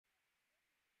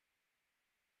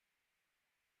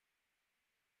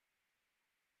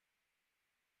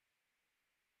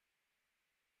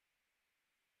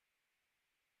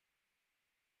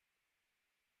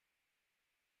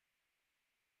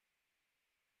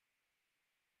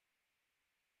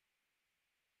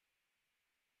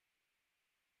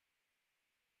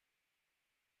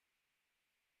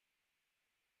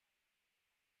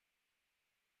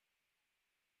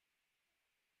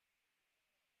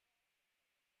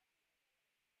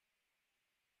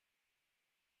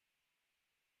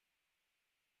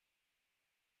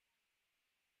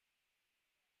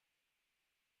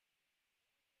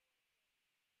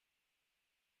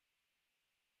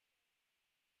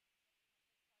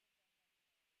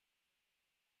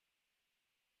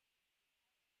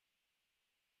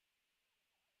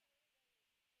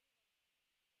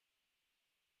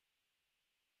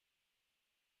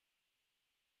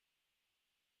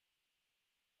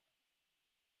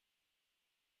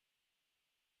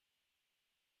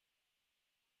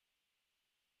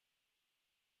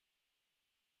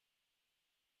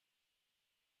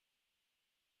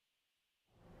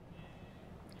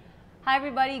Hi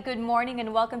everybody, good morning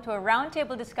and welcome to a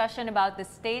roundtable discussion about the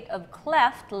state of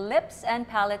cleft lips and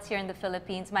palates here in the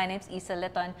Philippines. My name's Isa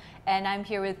Liton and I'm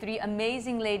here with three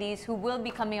amazing ladies who will be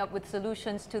coming up with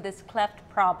solutions to this cleft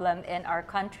problem in our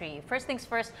country. First things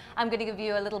first, I'm going to give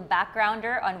you a little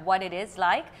backgrounder on what it is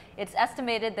like. It's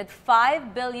estimated that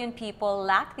 5 billion people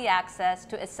lack the access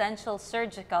to essential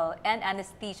surgical and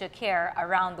anesthesia care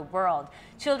around the world.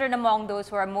 Children among those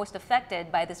who are most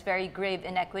affected by this very grave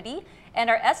inequity and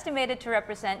are estimated to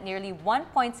represent nearly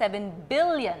 1.7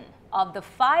 billion of the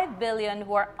 5 billion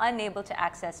who are unable to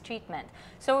access treatment.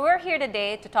 So we're here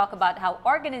today to talk about how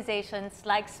organizations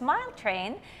like Smile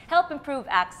Train help improve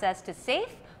access to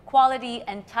safe, quality,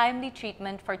 and timely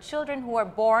treatment for children who are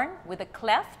born with a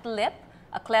cleft lip.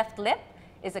 A cleft lip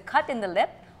is a cut in the lip,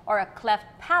 or a cleft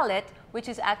palate, which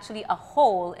is actually a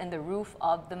hole in the roof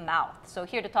of the mouth. So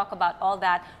here to talk about all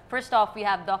that, first off, we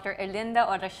have Dr. Erlinda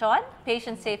Oracion,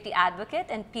 patient safety advocate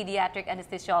and pediatric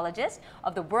anesthesiologist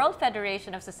of the World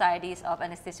Federation of Societies of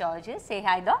Anesthesiologists. Say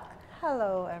hi, Doc.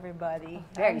 Hello, everybody.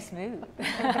 Very smooth.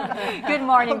 Good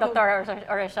morning, Dr.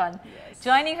 Oracion. Yes.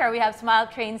 Joining her, we have Smile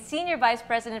Train Senior Vice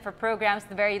President for Programs,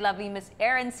 the very lovely Miss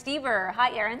Erin Stever.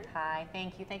 Hi, Erin. Hi,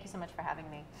 thank you. Thank you so much for having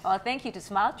me. Well, thank you to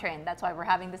Smile Train. That's why we're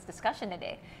having this discussion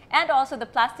today. And also the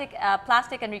plastic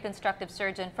and reconstructive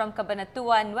surgeon from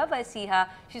Cabanatuan, Nueva Ecija.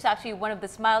 She's actually one of the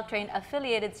Smile Train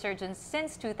affiliated surgeons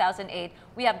since 2008.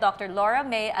 We have Dr. Laura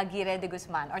May Aguirre de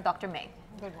Guzman, or Dr. May.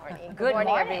 Good morning. Good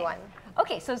morning, everyone.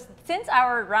 Okay, so since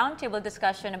our roundtable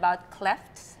discussion about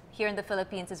clefts here in the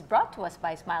Philippines is brought to us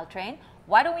by Smile Train,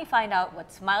 why don't we find out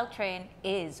what Smile Train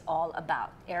is all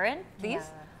about? Erin, please.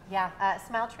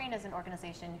 Smile Train is an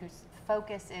organization whose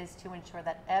focus is to ensure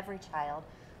that every child,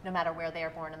 no matter where they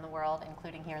are born in the world,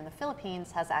 including here in the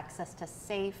Philippines, has access to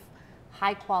safe,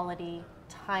 high quality,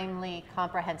 timely,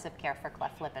 comprehensive care for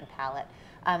cleft lip and palate.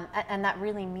 And that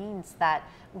really means that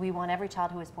we want every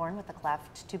child who is born with a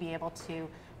cleft to be able to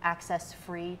access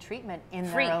free treatment in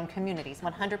their own communities,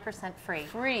 100% free.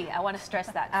 Free, I want to stress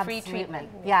that, Absolutely. Free treatment.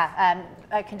 Yeah,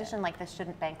 a condition like this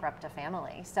shouldn't bankrupt a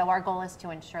family. So our goal is to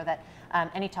ensure that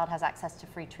any child has access to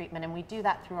free treatment, and we do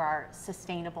that through our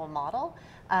sustainable model.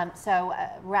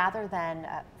 Rather than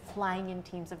flying in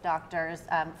teams of doctors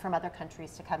from other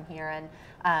countries to come here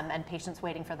and patients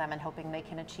waiting for them and hoping they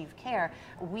can achieve care,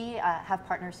 we have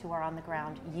partners who are on the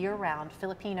ground year-round,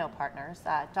 Filipino partners,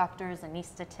 doctors,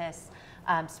 anesthetists,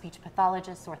 speech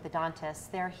pathologists, orthodontists.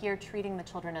 They're here treating the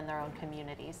children in their own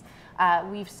communities.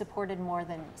 We've supported more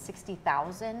than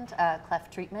 60,000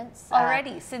 cleft treatments.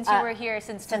 Already, since you were here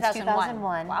since 2001.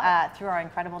 Wow. Through our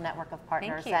incredible network of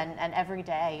partners. And every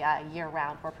day,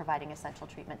 year-round, we're providing essential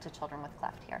treatment to children with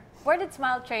cleft here. Where did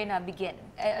Smile Train begin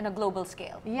on a global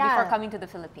scale before coming to the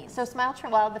Philippines? So Smile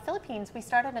Train, well, the Philippines, we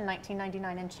started in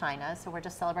 1999 in China, so we're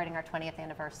just celebrating our 20th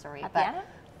anniversary.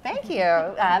 Thank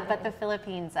you. But the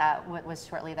Philippines was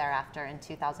shortly thereafter in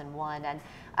 2001,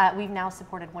 and we've now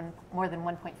supported more than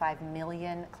 1.5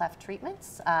 million cleft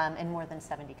treatments in more than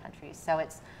 70 countries. So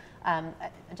it's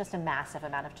just a massive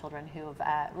amount of children who've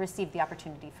received the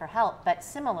opportunity for help. But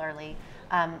similarly,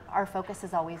 our focus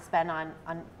has always been on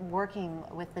working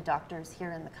with the doctors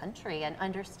here in the country and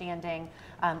understanding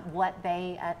what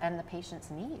they and the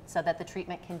patients need so that the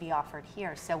treatment can be offered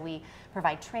here. So we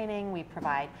provide training, we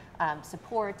provide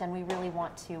support, and we really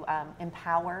want to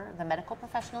empower the medical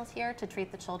professionals here to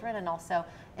treat the children and also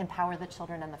empower the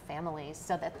children and the families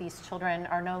so that these children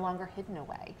are no longer hidden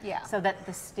away. So that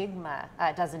the stigma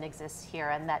doesn't exist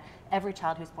here and that every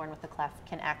child who's born with a cleft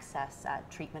can access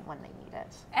treatment when they need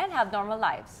it. And have normal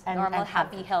lives, normal,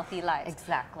 happy, healthy lives.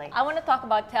 Exactly. I want to talk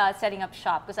about setting up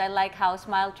shop because I like how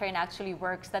Smile Train actually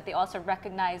works, that they also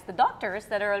recognize the doctors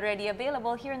that are already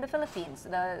available here in the Philippines,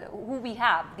 who we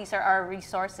have. These are our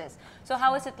resources. So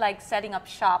how is it like setting up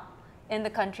shop in the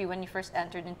country when you first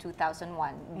entered in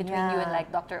 2001 between you and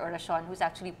like Dr. Oracion, who's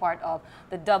actually part of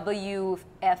the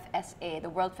WFSA, the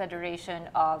World Federation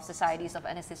of Societies of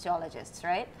Anesthesiologists,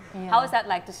 right? How is that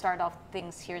like to start off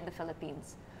things here in the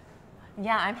Philippines?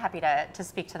 Yeah, I'm happy to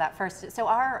speak to that first. So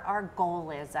our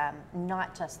goal is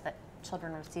not just that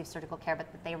children receive surgical care, but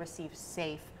that they receive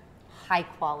safe, high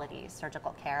quality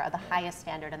surgical care of the highest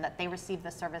standard and that they receive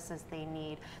the services they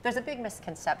need. There's a big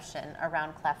misconception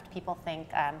around cleft. People think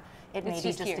it may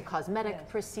be just a cosmetic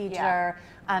procedure,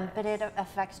 but it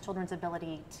affects children's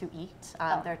ability to eat.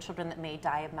 There are children that may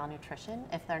die of malnutrition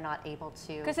if they're not able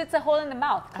to. Because it's a hole in the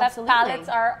mouth. Cleft palates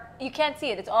are, you can't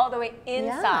see it, it's all the way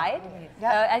inside.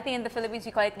 I think in the Philippines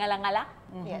we call it ngala-ngala.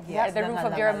 The roof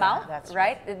of your mouth,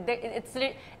 right?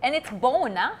 And it's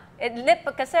bone, lip,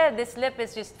 kasi this lip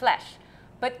is just flesh.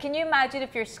 But can you imagine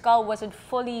if your skull wasn't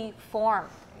fully formed?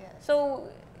 So,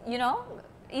 you know,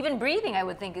 even breathing, I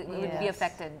would think it would be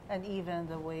affected. And even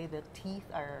the way the teeth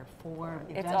are formed.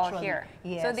 It's all here.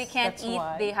 Yes, so they can't eat,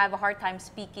 they have a hard time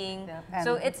speaking.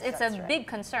 So it's a big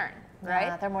concern, right?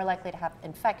 Yeah, they're more likely to have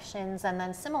infections. And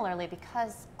then similarly,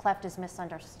 because cleft is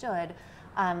misunderstood,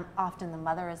 often the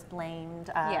mother is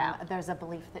blamed. There's a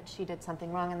belief that she did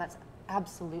something wrong, and that's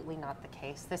absolutely not the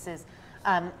case. This is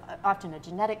often a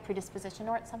genetic predisposition,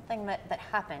 or it's something that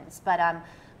happens.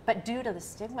 But due to the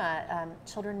stigma,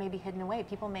 children may be hidden away.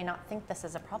 People may not think this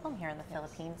is a problem here in the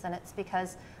Philippines, and it's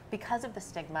because of the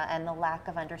stigma and the lack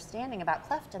of understanding about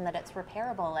cleft, and that it's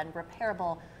repairable and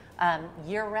repairable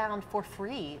year-round for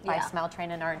free by Smile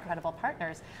Train and our incredible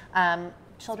partners.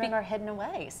 Children are hidden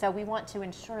away, so we want to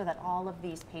ensure that all of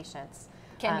these patients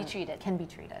can be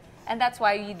treated. And that's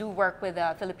why you do work with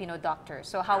Filipino doctors.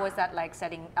 So how was that like,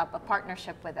 setting up a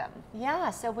partnership with them? Yeah,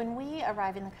 so when we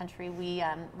arrive in the country, we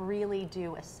really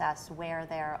do assess where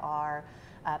there are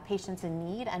patients in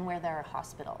need and where there are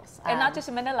hospitals. And not just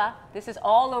in Manila, this is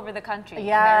all over the country.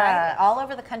 Yeah, right? All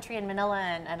over the country in Manila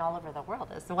and all over the world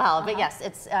as well. But yes,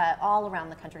 it's all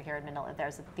around the country here in Manila.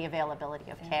 There's the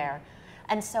availability of care.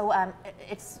 And so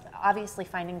it's obviously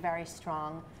finding very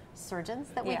strong surgeons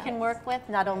that we can work with,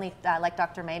 not only, like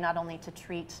Dr. May, not only to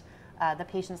treat the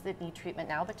patients that need treatment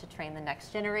now, but to train the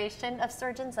next generation of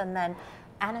surgeons. And then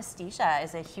anesthesia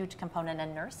is a huge component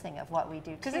in nursing of what we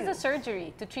do too. Because it's a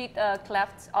surgery. To treat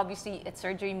clefts, obviously it's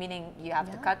surgery, meaning you have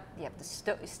to cut, you have to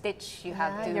stitch, you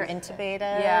have to... You're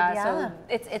intubated. So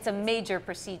it's a major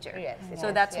procedure.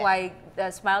 So that's why the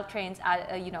Smile Train's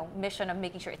mission of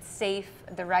making sure it's safe,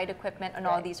 the right equipment, and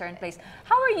all these are in place.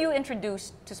 How are you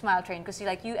introduced to Smile Train? Because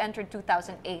you entered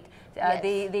 2008.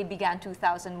 They began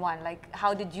 2001. Like,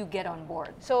 how did you get on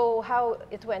board? So how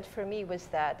it went for me was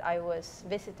that I was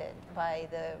visited by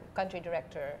the country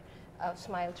director of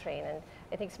Smile Train, and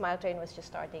I think Smile Train was just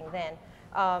starting then.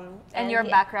 And your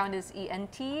background is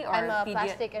ENT or I'm a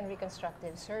plastic and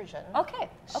reconstructive surgeon. Okay.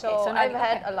 So I've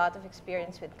had a lot of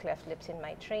experience with cleft lips in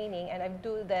my training, and I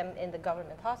do them in the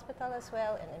government hospital as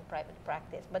well and in private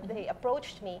practice. But they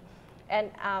approached me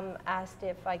and asked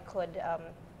if I could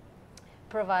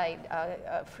provide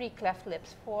free cleft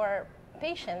lips for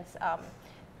patients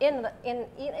in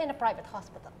a private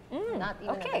hospital, not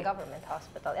even in a government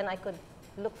hospital. And I could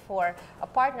look for a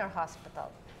partner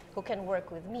hospital who can work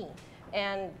with me.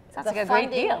 And sounds like a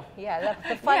great deal. Yeah,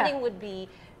 the funding would be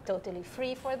totally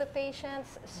free for the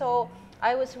patients. So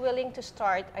I was willing to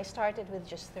start. I started with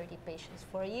just 30 patients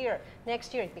for a year.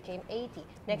 Next year it became 80.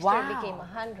 Next year it became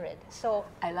 100. So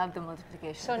I love the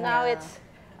multiplication. So now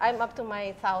I'm up to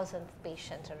my 1,000th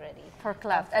patient already. For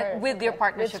cleft, with your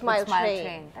partnership with Smile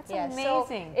Train. That's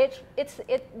amazing. So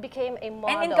it became a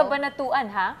model. And in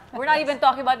Cabanatuan, ha? We're not even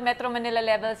talking about Metro Manila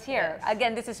levels here.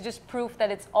 Again, this is just proof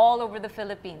that it's all over the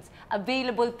Philippines.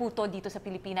 Available po to dito sa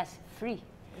Pilipinas, free.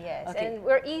 Yes, and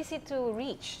we're easy to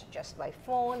reach just by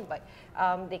phone. But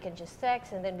they can just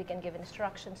text, and then we can give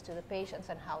instructions to the patients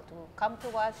on how to come to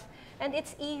us. And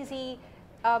it's easy.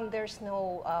 There's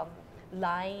no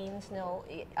lines. No,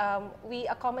 we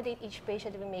accommodate each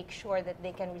patient. We make sure that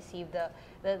they can receive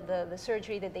the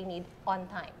surgery that they need on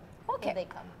time. Okay. They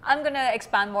come. I'm going to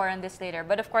expand more on this later.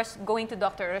 But of course, going to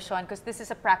Dr. Rashon, because this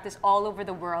is a practice all over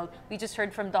the world. We just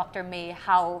heard from Dr. May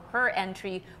how her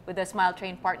entry with the Smile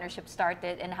Train partnership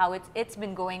started and how it's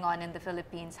been going on in the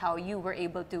Philippines, how you were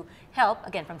able to help,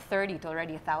 again, from 30 to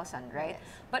already 1,000, right? Yes.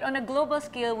 But on a global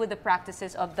scale with the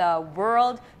practices of the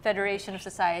World Federation of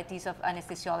Societies of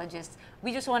Anesthesiologists,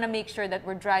 we just want to make sure that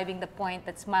we're driving the point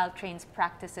that Smile Train's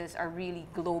practices are really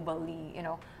globally,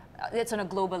 it's on a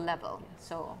global level.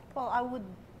 So, well,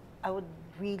 I would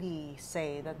really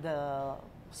say that the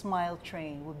Smile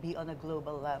Train would be on a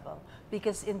global level,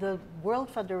 because in the World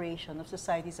Federation of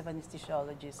Societies of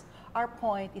Anesthesiologists, our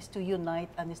point is to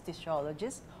unite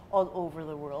anesthesiologists all over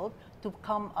the world to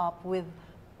come up with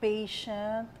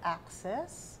patient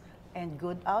access and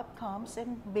good outcomes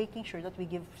and making sure that we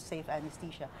give safe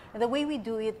anesthesia. And the way we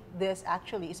do this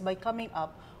actually is by coming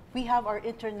up, we have our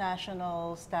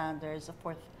international standards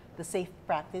for the safe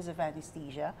practice of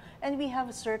anesthesia, and we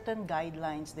have certain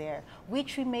guidelines there,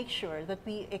 which we make sure that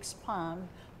we expand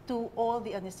to all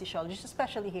the anesthesiologists,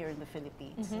 especially here in the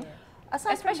Philippines.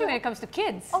 Especially when it comes to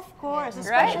kids. Of course,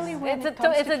 especially when it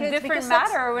comes to kids. It's a different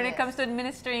matter when it comes to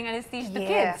administering anesthesia to kids.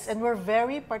 Yes, and we're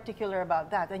very particular about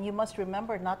that. And you must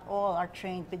remember, not all are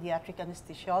trained pediatric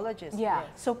anesthesiologists. Yeah.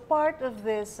 So part of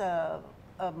this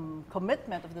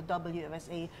commitment of the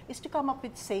WFSA is to come up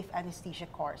with safe anesthesia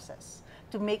courses.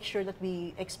 to make sure that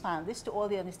we expand this to all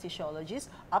the anesthesiologists,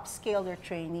 upscale their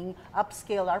training,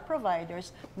 upscale our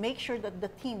providers, make sure that the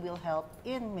team will help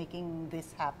in making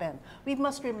this happen. We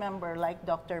must remember, like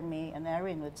Dr. May and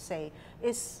Erin would say,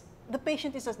 is the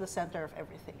patient is at the center of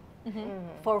everything.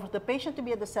 For the patient to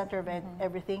be at the center of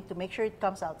everything, to make sure it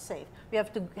comes out safe, we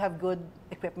have to have good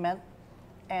equipment,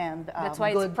 and that's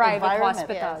why good it's private environment.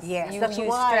 hospitals. Yes, you that's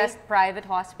why stressed private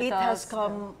hospitals. it has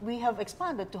come. We have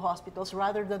expanded to hospitals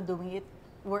rather than doing it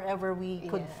wherever we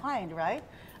could find. Right.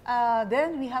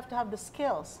 Then we have to have the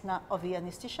skills of the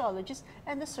anesthesiologist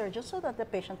and the surgeon so that the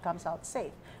patient comes out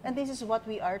safe. And this is what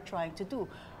we are trying to do.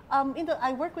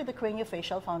 I work with the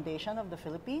Craniofacial Foundation of the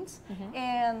Philippines,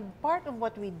 and part of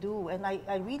what we do, and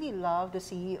I really love the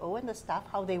CEO and the staff,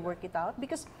 how they work it out,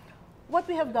 because what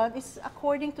we have done is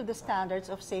according to the standards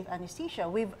of safe anesthesia.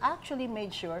 We've actually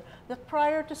made sure that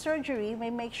prior to surgery, we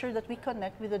make sure that we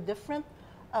connect with the different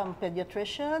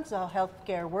pediatricians,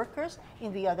 healthcare workers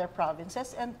in the other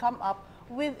provinces, and come up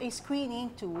with a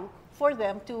screening tool for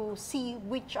them to see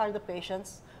which are the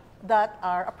patients that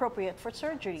are appropriate for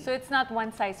surgery. So it's not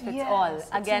one size fits all.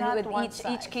 Again, with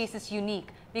each case is unique.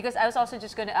 Because I was also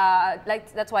just going to,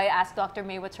 that's why I asked Dr.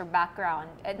 May what's her background.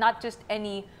 And not just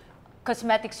any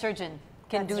cosmetic surgeon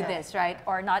can do this, right?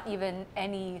 Or not even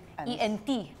any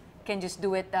ENT can just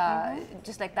do it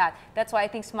just like that. That's why I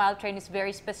think Smile Train is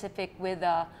very specific with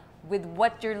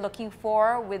what you're looking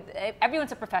for.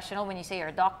 Everyone's a professional when you say you're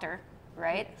a doctor,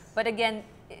 right? Yes. But again,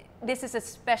 this is a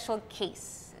special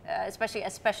case, especially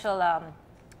a special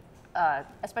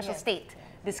state,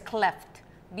 this cleft,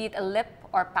 be it a lip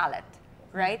or palate,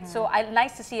 right? So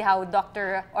nice to see how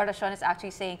Dr. Oracion is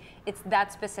actually saying it's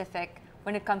that specific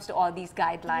when it comes to all these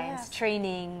guidelines,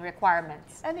 training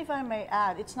requirements. And if I may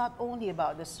add, it's not only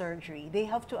about the surgery. They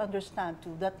have to understand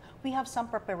too that we have some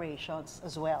preparations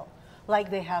as well. Like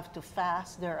they have to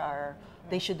fast,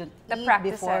 they shouldn't eat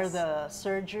before the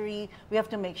surgery. We have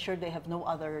to make sure they have no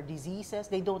other diseases.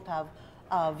 They don't have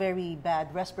very bad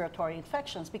respiratory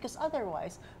infections, because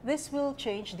otherwise this will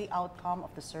change the outcome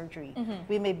of the surgery.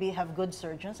 We maybe have good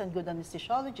surgeons and good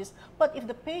anesthesiologists, but if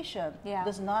the patient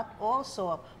does not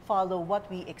also follow what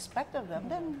we expect of them,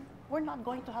 then we're not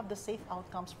going to have the safe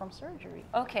outcomes from surgery.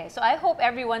 Okay, so I hope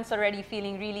everyone's already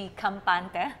feeling really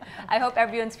campante. I hope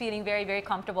everyone's feeling very, very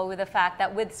comfortable with the fact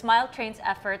that with Smile Train's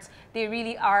efforts, they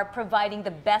really are providing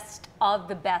the best of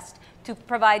the best to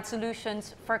provide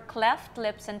solutions for cleft,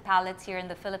 lips, and palates here in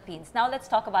the Philippines. Now let's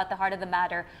talk about the heart of the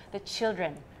matter, the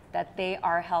children that they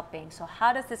are helping. So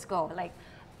how does this go? Like,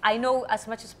 I know as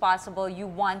much as possible you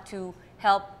want to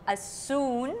help as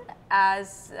soon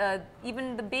as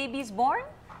even the baby's born.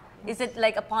 Is it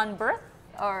like upon birth,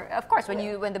 or of course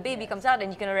when the baby comes out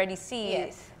and you can already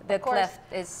see the cleft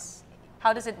is?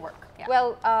 How does it work? Yeah.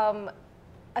 Well,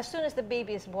 as soon as the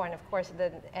baby is born, of course,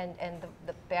 the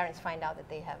parents find out that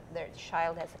their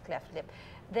child has a cleft lip,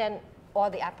 then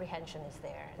all the apprehension is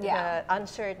there, the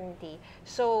uncertainty.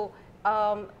 So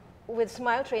with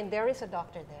Smile Train, there is a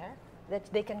doctor there that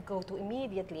they can go to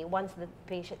immediately once the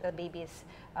baby is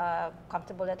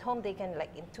comfortable at home. They can, like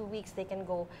in 2 weeks, they can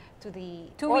go to the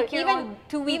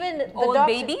 2-week-old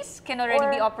babies can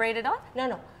already be operated on.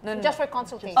 No, just for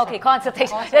consultation. Okay,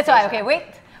 consultation. That's why. Okay, wait.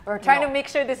 We're trying to make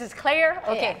sure this is clear.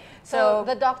 Okay, so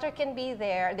the doctor can be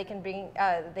there. They can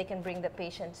bring the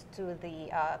patient to the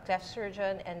cleft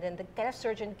surgeon, and then the cleft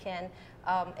surgeon can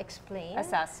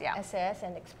assess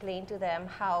and explain to them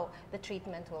how the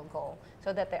treatment will go,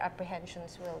 so that their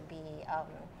apprehensions will be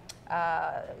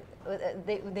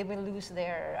they will lose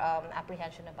their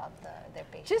apprehension about their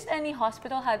patient. Just any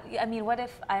hospital I mean, what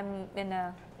if I'm in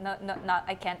a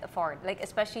I can't afford, like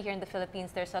especially here in the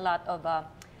Philippines, there's a lot of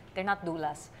they're not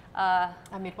doulas.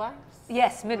 Midwives?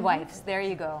 Yes, midwives. There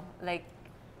you go. Like.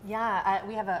 Yeah,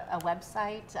 we have a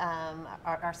website,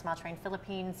 our Smile Train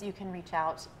Philippines. You can reach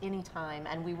out anytime,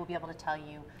 and we will be able to tell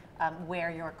you where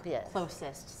your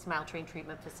closest Smile Train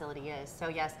treatment facility is. So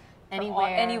yes,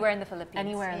 anywhere in the Philippines.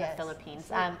 Anywhere in the Philippines.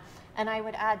 And I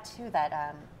would add too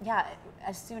that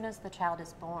as soon as the child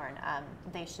is born,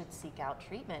 they should seek out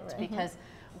treatment, because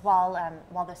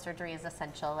while the surgery is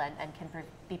essential and can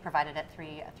be provided at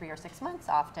 3 or 6 months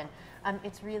often,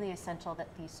 it's really essential that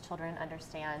these children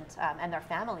understand, and their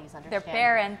families understand.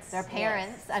 Their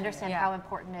parents understand how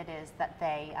important it is that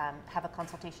they have a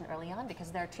consultation early on,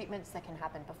 because there are treatments that can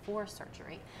happen before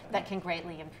surgery that can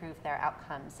greatly improve their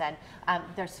outcomes. And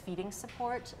there's feeding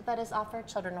support that is offered.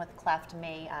 Children with cleft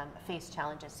may face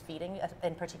challenges feeding,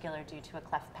 in particular due to a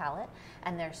cleft palate,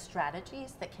 and there's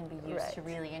strategies that can be used to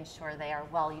really ensure they are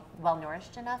well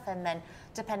nourished enough. And then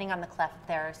depending on the cleft,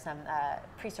 there are some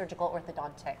pre-surgical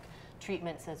orthodontic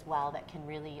treatments as well that can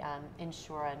really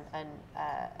ensure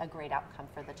a great outcome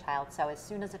for the child. So as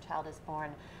soon as a child is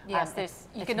born, yes,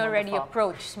 you can already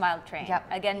approach Smile Train. Yep.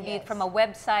 Again, be it from a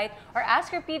website or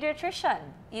ask your pediatrician.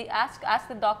 You ask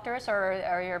the doctors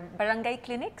or your barangay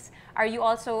clinics. Are you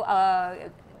also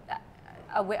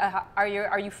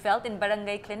are you felt in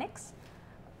barangay clinics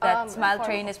that Smile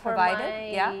Train is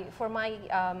provided? For my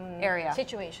area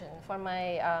situation, for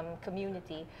my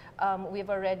community,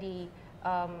 we've already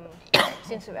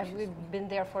since we've been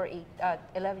there for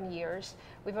 11 years,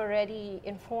 we've already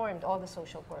informed all the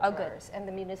social workers and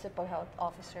the municipal health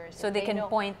officers. So they can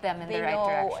point them in the right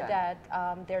direction. They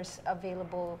know that there's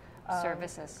available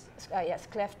services. Yes,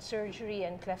 cleft surgery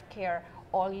and cleft care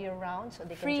all year round. So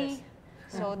they free. Can just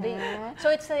so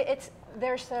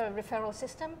there's a referral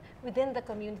system within the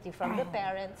community from the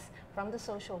parents, from the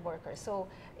social workers. So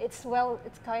it's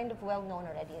kind of well known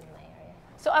already in my area.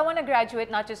 So I want to graduate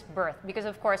not just birth, because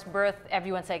of course birth,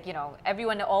 everyone's like,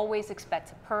 everyone always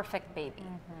expects a perfect baby.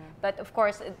 But of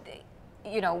course,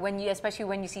 especially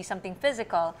when you see something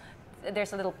physical,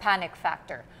 there's a little panic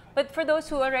factor. But for those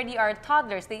who already are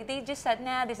toddlers, they just said,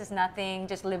 nah, this is nothing,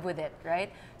 just live with it, right?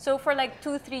 So for like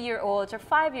 2, 3-year-olds or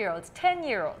 5-year-olds,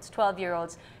 10-year-olds,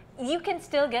 12-year-olds, you can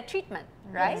still get treatment,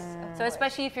 right? Yes, so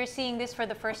especially if you're seeing this for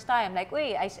the first time, like,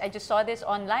 wait, I just saw this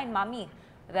online, mommy,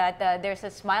 that there's a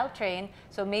Smile Train.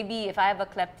 So maybe if I have a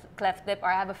cleft lip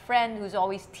or I have a friend who's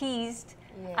always teased,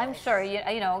 I'm sure,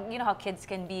 you know how kids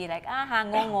can be like,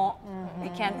 ngongo. You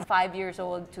can't 5 years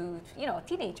old to,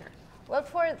 teenager. Well,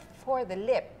 for the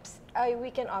lips,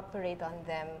 we can operate on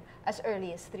them as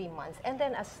early as 3 months, and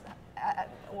then as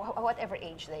whatever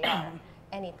age they are,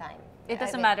 anytime. It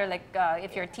doesn't matter, like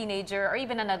if you're a teenager or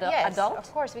even another adult.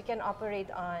 Of course, we can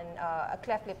operate on a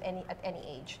cleft lip at any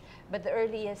age, but the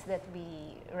earliest that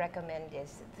we recommend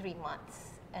is 3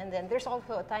 months. And then there's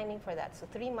also a timing for that. So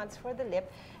 3 months for the lip,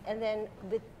 and then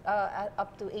with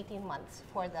up to 18 months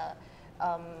for the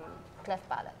cleft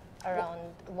palate. Around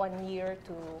 1 year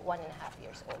to 1.5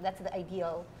 years old. That's the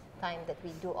ideal time that we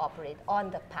do operate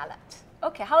on the palate.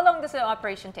 Okay, how long does the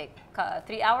operation take?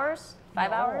 3 hours?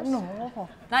 5 hours? No.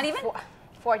 Not even?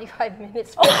 45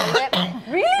 minutes for the lip.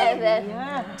 Really? And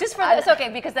then just for this, okay,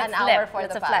 because that's an lip, hour for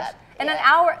that's the a flesh. palate. And an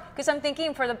hour, because I'm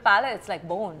thinking for the palate, it's like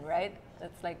bone, right?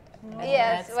 It's like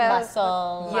yes,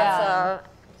 muscle. Muscle.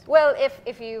 Well,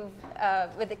 if you've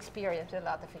with experience, a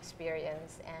lot of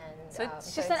experience, and so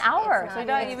it's just an hour. So you're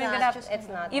not even gonna have it's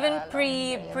not even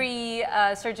pre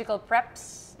surgical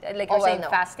preps, like you're saying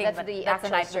fasting, that's but the that's the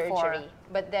night surgery. before.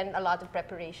 But then a lot of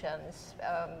preparations,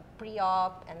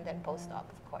 pre-op and then post-op,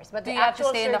 of course. But do the you have to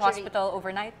actual stay in the surgery, hospital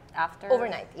overnight after?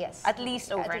 Overnight, yes. At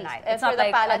least overnight. And It's not for the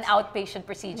like an palates, outpatient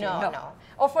procedure. No.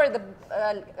 Or for the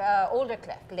older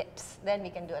cleft lips, then we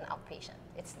can do an outpatient.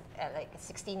 It's like a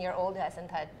 16-year-old who hasn't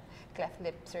had cleft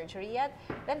lip surgery yet,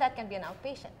 then that can be an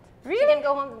outpatient. Really? She can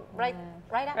go home right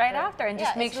after. Right after, and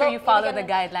just make sure you follow the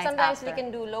guidelines. Sometimes we can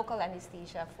do local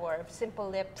anesthesia for simple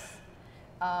lips,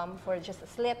 for just the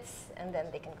slits, and then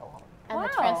they can go home. And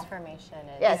the transformation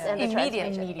is and the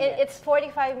immediate. It's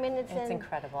 45 minutes. It's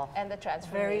incredible. And the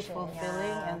transformation Very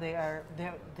fulfilling, and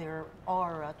their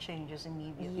aura changes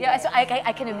immediately. Yeah, so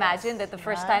I can imagine that the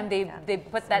first time they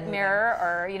put that mirror,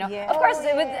 or of course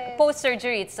with post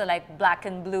surgery it's like black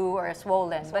and blue or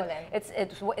swollen, but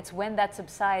it's when that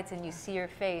subsides and you see your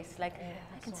face, like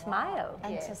I can smile.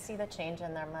 And to see the change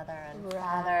in their mother and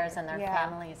fathers and their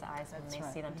family's eyes when they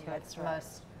see them too, it's the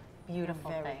most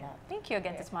beautiful thing. Thank you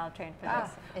again to Smile Train for this.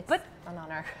 It's an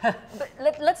honor. But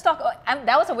let's talk.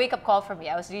 That was a wake-up call for me.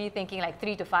 I was really thinking like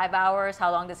 3 to 5 hours.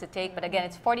 How long does it take? But again,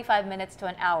 it's 45 minutes to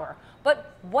an hour.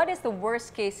 But what is the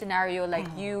worst-case scenario like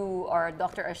you or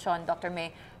Dr. Ashon, Dr.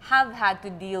 May have had to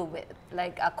deal with,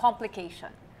 like a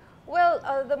complication? Well,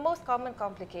 the most common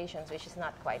complications, which is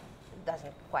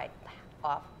doesn't quite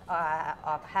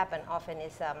happen often,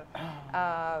 is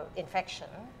infection.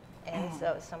 And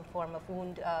so some form of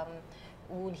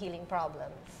wound healing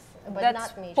problems, but that's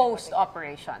not major.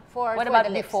 Post-operation. What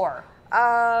about before?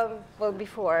 Well,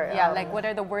 before. Like what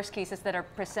are the worst cases that are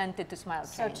presented to Smile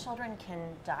Train? So children can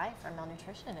die from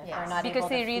malnutrition if they're not because able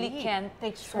they to really feed. can't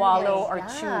They swallow or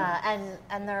chew.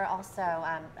 And there also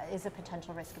is a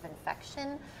potential risk of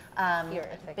infection.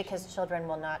 Because children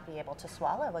will not be able to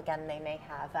swallow. Again, they may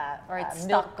have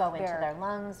milk go into their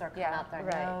lungs or come out their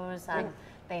nose.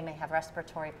 they may have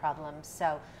respiratory problems.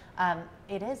 So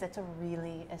it's a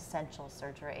really essential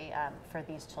surgery for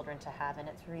these children to have, and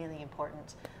it's really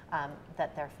important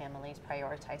that their families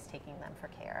prioritize taking them for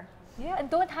care. Yeah, and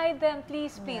don't hide them,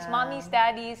 please, please. Yeah. Mommies,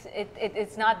 daddies,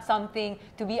 it's not something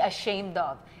to be ashamed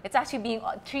of. It's actually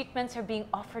treatments are being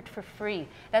offered for free.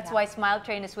 That's why Smile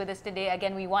Train is with us today.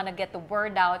 Again, we want to get the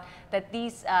word out that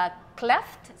these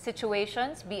cleft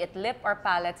situations, be it lip or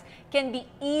palates, can be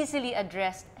easily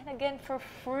addressed. And again, for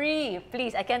free.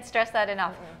 Please, I can't stress that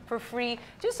enough. For free.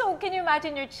 Just so, can you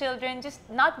imagine your children just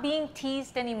not being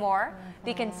teased anymore?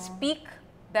 They can speak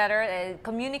better,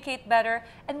 communicate better,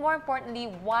 and more importantly,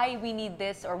 why we need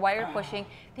this or why we're pushing,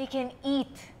 they can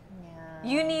eat.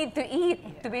 Yeah. You need to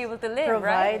eat to be able to live,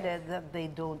 provided that they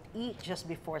don't eat just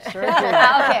before surgery.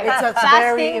 Okay. It's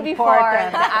very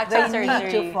important. The actual they surgery.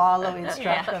 need to follow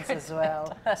instructions as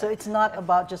well. So it's not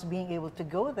about just being able to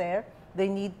go there. They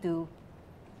need to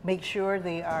make sure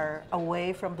they are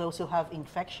away from those who have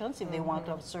infections if they want to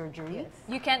have surgery. Yes.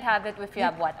 You can't have it if you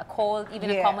have what? A cold,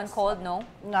 even a common cold? No?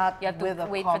 Not you have to with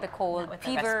wait for the cold. With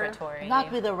fever.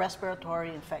 Not with a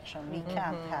respiratory infection. We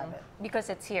can't have it. Because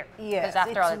it's here. Yes, because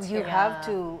after all, it's you here. have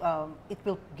to, it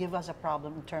will give us a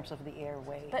problem in terms of the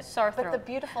airway. But the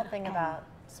beautiful thing about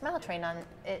Smile Train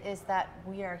is that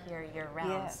we are here year-round.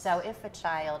 Yes. So if a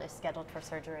child is scheduled for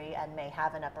surgery and may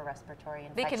have an upper respiratory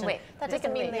infection, they can wait. That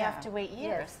doesn't mean they have to wait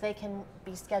years. Yes. They can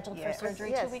be scheduled for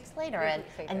surgery 2 weeks later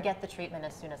and get the treatment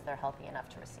as soon as they're healthy enough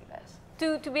to receive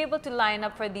it. To be able to line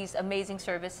up for these amazing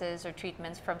services or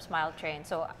treatments from Smile Train.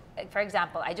 So, for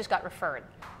example, I just got referred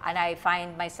and I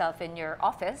find myself in your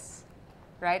office,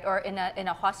 right? Or in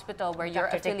a hospital where you're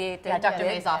affiliated. Yeah, Dr.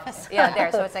 May's office. Yeah,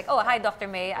 there. So it's like, oh, hi, Dr.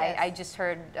 May. Yes. I just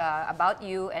heard about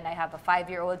you, and I have a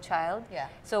 5-year-old child. Yeah.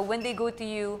 So when they go to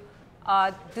you,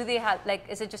 do they have, like,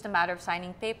 is it just a matter of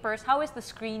signing papers? How is the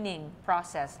screening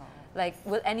process? Like,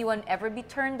 will anyone ever be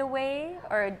turned away?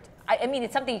 Or, I mean,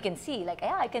 it's something you can see. Like,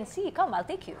 yeah, I can see. Come, I'll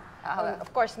take you.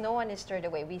 Of course, no one is turned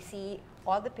away. We see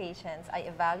all the patients. I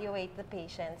evaluate the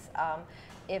patients.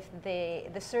 If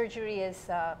the surgery is,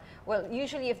 well,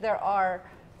 usually if there are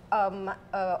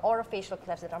orofacial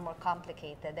clefts that are more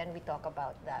complicated, then we talk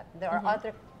about that. There are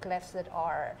other clefts that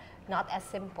are not as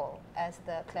simple as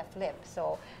the cleft lip,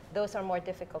 so those are more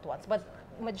difficult ones. But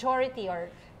majority are,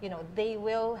 they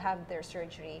will have their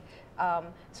surgery.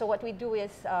 So what we do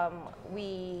is I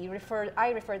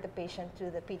refer the patient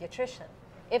to the pediatrician.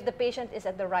 If the patient is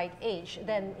at the right age,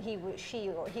 then he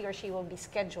or she will be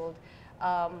scheduled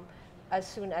as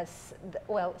soon as,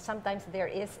 sometimes there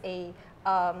is a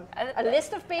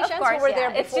list of patients who were there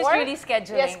before. It's just really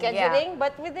scheduling. Yes, scheduling,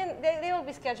 but they will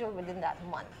be scheduled within that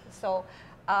month. So,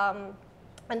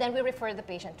 and then we refer the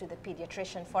patient to the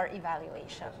pediatrician for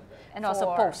evaluation. And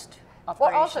also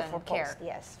post-operation care. Post,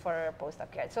 yes, for post-op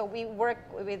care. So we work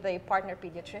with a partner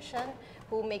pediatrician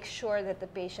who makes sure that the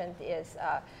patient is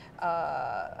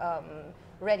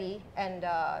ready and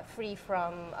free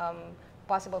from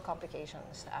possible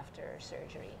complications after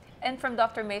surgery. And from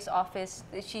Dr. May's office,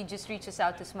 she just reaches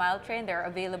out to Smile Train. There are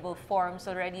available forms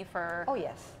already for... Oh,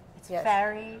 yes. It's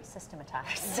very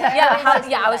systematized.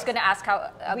 I was going to ask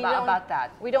about that.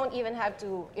 We don't even have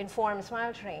to inform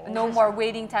Smile Train. No more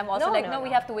waiting time. Also, no, we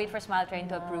have to wait for Smile Train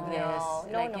to approve this.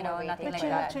 Nothing but like you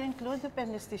that. have to include the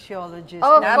anesthesiologist.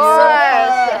 Of course.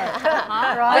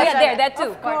 Oh, yeah, that too.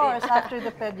 Of course, after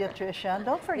the pediatrician.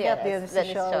 Don't forget the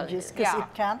anesthesiologist, because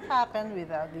it can't happen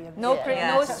without the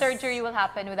anesthesiologist. No surgery will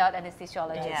happen without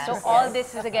anesthesiologist. Yes. So all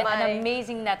this is, again, an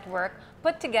amazing network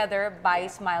put together by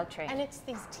Smile Train. And it's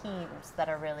these teams that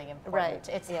are really important. Right.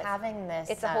 It's having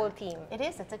this. It's a whole team. It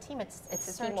is. It's a team. It's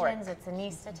surgeons, it's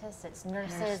anesthetists, it's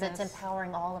nurses. It's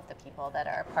empowering all of the people that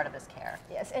are part of this care.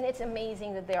 Yes, and it's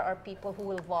amazing that there are people who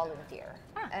will volunteer.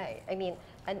 I mean,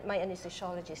 and my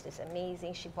anesthesiologist is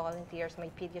amazing. She volunteers.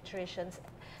 My pediatricians,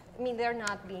 I mean, they're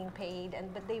not being paid,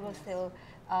 but they will still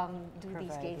do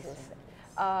these cases.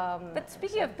 But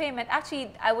speaking of payment,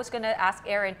 actually, I was going to ask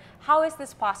Erin, how is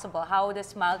this possible? How does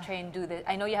Smile Train do this?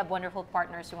 I know you have wonderful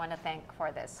partners you want to thank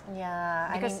for this.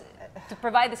 Yeah. Because to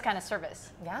provide this kind of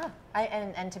service. Yeah,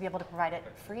 and to be able to provide it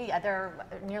free. There are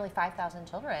nearly 5,000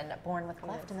 children born with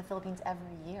cleft in the Philippines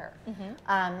every year.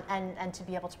 And to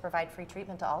be able to provide free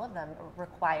treatment to all of them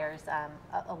requires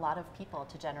a lot of people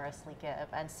to generously give.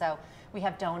 And so we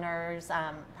have donors,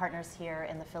 partners here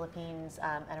in the Philippines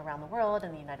and around the world,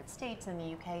 in the United States, in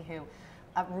the UK, who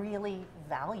really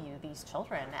value these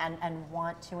children and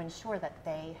want to ensure that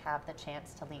they have the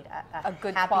chance to lead a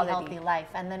good, happy, quality, healthy life.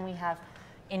 And then we have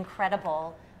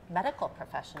incredible medical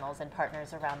professionals and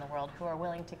partners around the world who are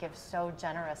willing to give so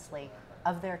generously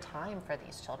of their time for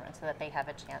these children so that they have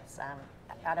a chance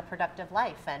at a productive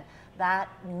life. And that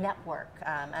network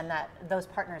and those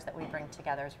partners that we bring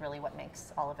together is really what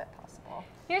makes all of it possible.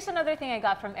 Here's another thing I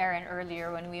got from Erin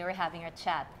earlier when we were having our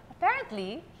chat.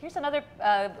 Apparently, here's another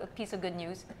piece of good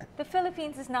news. The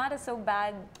Philippines is not as so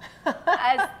bad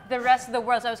as the rest of the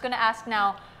world. So I was going to ask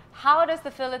now, how does the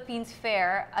Philippines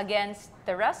fare against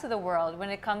the rest of the world when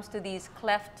it comes to these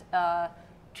cleft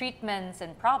treatments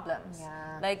and problems?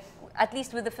 Yeah. Like, at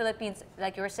least with the Philippines,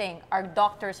 like you were saying, our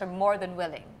doctors are more than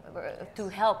willing to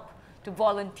help, to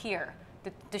volunteer,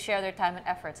 to share their time and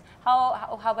efforts.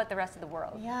 How about the rest of the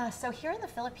world? Yeah, so here in the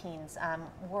Philippines,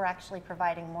 we're actually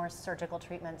providing more surgical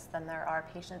treatments than there are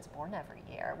patients born every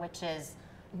year, which is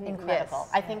incredible. Yes,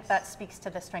 I think that speaks to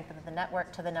the strength of the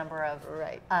network, to the number of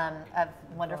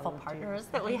wonderful partners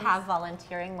that we have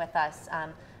volunteering with us.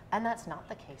 And that's not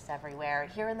the case everywhere.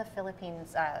 Here in the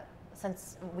Philippines,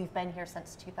 since we've been here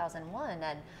since 2001,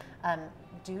 and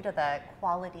due to the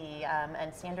quality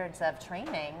and standards of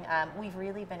training, we've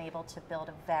really been able to build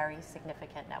a very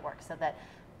significant network so that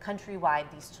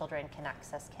countrywide these children can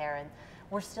access care. And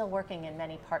we're still working in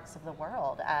many parts of the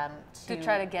world to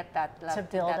try to get that level, to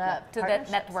build up to that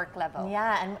network level.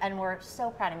 Yeah, and we're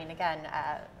so proud. I mean, again,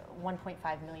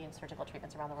 1.5 million surgical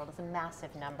treatments around the world is a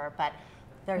massive number, but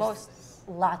there's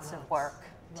lots of work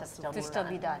to still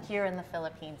be done here in the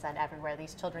Philippines and everywhere.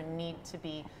 These children need to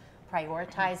be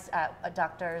prioritized.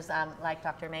 Doctors like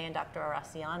Dr. May and Dr.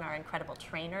 Oracion are incredible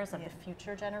trainers of the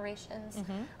future generations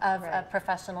of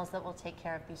professionals that will take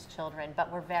care of these children.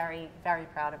 But we're very, very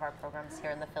proud of our programs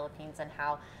here in the Philippines and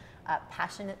how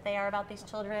passionate they are about these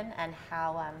children and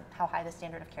how high the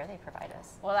standard of care they provide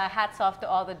us. Well, hats off to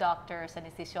all the doctors,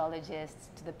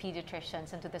 anesthesiologists, to the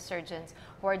pediatricians, and to the surgeons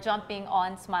who are jumping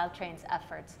on Smile Train's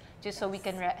efforts just so we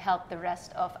can help the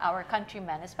rest of our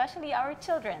countrymen, especially our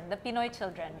children, the Pinoy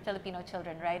children, Filipino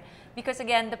children, right? Because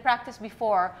again, the practice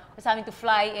before was having to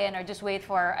fly in or just wait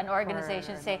for an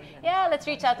organization to say, yeah, let's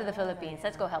reach out to the Philippines,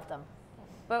 let's go help them.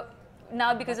 But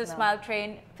now, because of Smile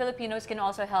Train, Filipinos can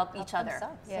also help each other,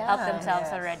 help themselves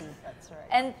already. That's right.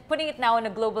 And putting it now on a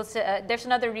global, there's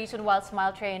another reason why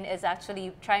Smile Train is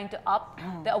actually trying to up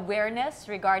the awareness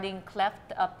regarding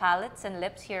cleft palates and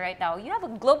lips here right now. You have a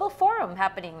global forum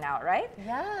happening now, right?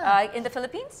 Yeah. In the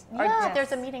Philippines? Yeah,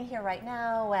 there's a meeting here right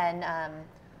now, and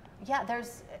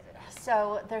there's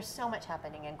so much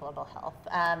happening in global health,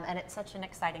 and it's such an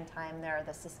exciting time. There are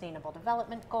the Sustainable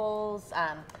Development Goals.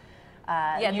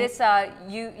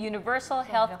 Universal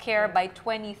health care by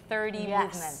 2030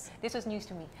 movement. This was news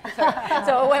to me.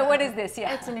 So what is this?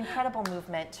 Yeah, it's an incredible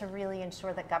movement to really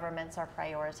ensure that governments are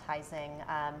prioritizing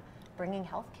bringing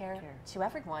health care to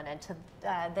everyone. And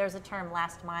there's a term,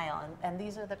 last mile, and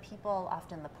these are the people,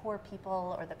 often the poor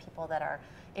people or the people that are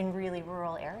in really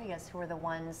rural areas who are the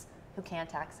ones who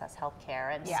can't access health care.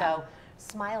 And so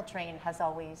Smile Train has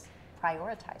always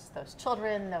prioritize those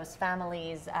children, those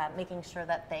families, making sure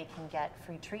that they can get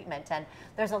free treatment. And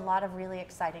there's a lot of really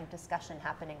exciting discussion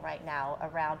happening right now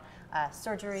around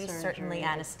surgery, certainly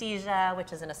anesthesia,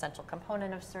 which is an essential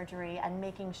component of surgery, and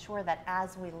making sure that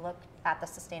as we look at the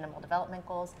Sustainable Development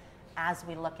Goals, as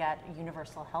we look at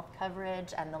universal health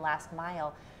coverage and the last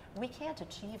mile, we can't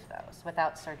achieve those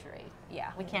without surgery.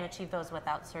 Yeah, we can't achieve those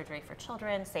without surgery for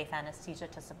children, safe anesthesia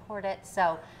to support it.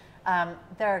 So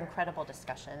there are incredible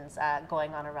discussions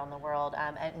going on around the world,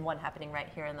 and one happening right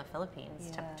here in the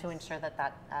Philippines to ensure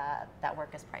that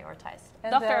work is prioritized.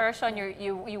 And Dr. Oracion,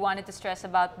 you wanted to stress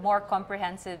about more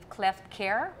comprehensive cleft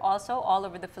care also all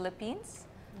over the Philippines.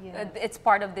 It's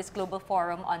part of this global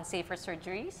forum on safer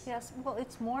surgeries. Yes, well,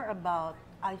 it's more about,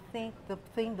 I think the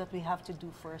thing that we have to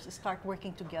do first is start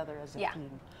working together as a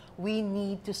team. We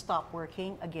need to stop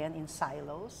working again in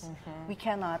silos. We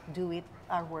cannot do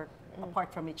our work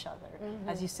apart from each other.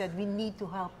 As you said, we need to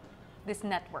help this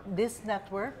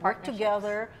network work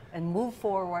together and move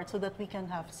forward so that we can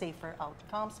have safer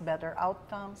outcomes, better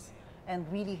outcomes, and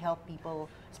really help people,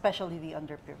 especially the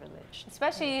underprivileged.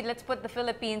 Especially, let's put the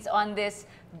Philippines on this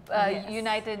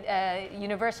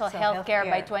universal health care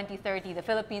by 2030. The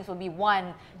Philippines will be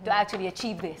one to actually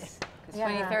achieve this.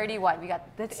 2030, what? We got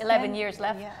 11 years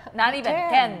left? Not even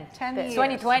 10. 10 it's years.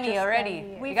 2020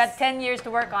 already. We got 10 years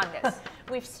to work on this.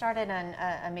 We've started an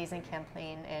amazing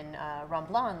campaign in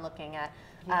Romblon looking at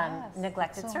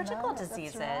neglected surgical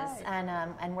diseases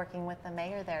and working with the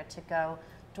mayor there to go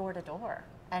door to door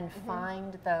and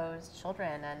find those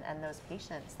children and those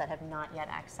patients that have not yet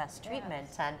accessed treatment.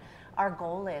 And our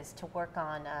goal is to work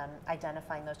on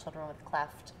identifying those children with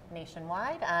cleft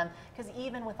nationwide, because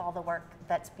even with all the work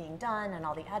that's being done and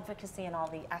all the advocacy and all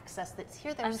the access that's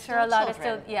here, there's I'm still sure a lot children.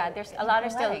 are still, yeah, there's a lot are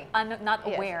still not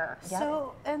Yes. aware. Yep.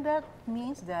 So, and that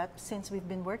means that since we've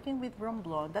been working with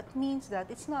Romblon, that means that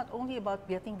it's not only about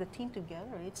getting the team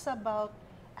together, it's about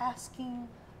asking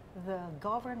the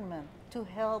government to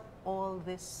help all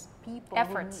these people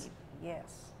Efforts. who need.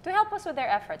 Yes. To help us with their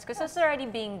efforts, because it's already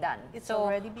being done. It's so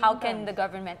already being how can done. the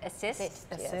government assist?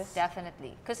 Assist.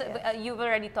 Definitely. Because Yes. you've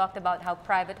already talked about how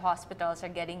private hospitals are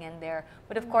getting in there.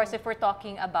 But of course, if we're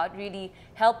talking about really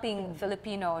helping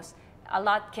Filipinos, a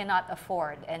lot cannot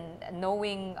afford. And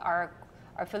knowing our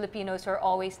Filipinos who are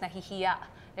always nahihiya,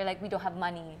 they're like, we don't have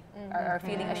money, or are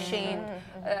feeling ashamed,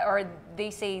 or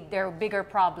they say there are bigger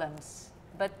problems.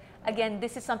 But again,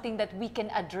 this is something that we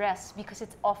can address because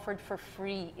it's offered for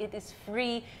free. It is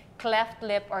free cleft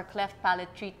lip or cleft palate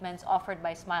treatments offered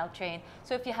by Smile Train.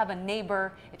 So if you have a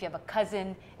neighbor, if you have a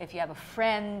cousin, if you have a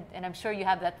friend, and I'm sure you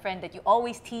have that friend that you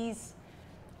always tease,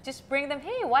 just bring them,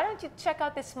 hey, why don't you check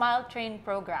out this Smile Train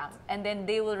program? And then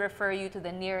they will refer you to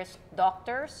the nearest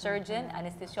doctor, surgeon,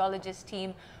 anesthesiologist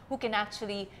team who can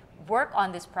actually work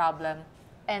on this problem.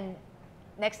 And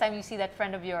next time you see that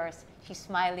friend of yours, she's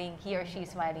smiling, he or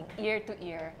she's smiling ear to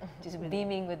ear, just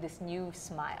beaming with this new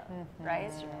smile, right?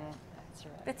 That's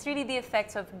right. It's really the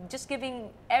effects of just giving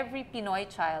every Pinoy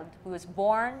child who is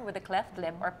born with a cleft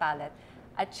lip or palate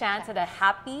a chance at a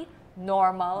happy,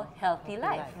 normal, healthy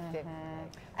life.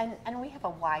 And we have a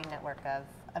wide network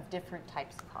of different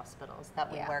types of hospitals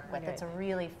that we work with. It's a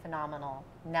really phenomenal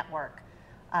network.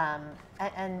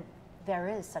 And there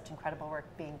is such incredible work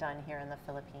being done here in the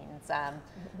Philippines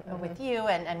with you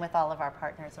and with all of our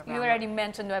partners around. You already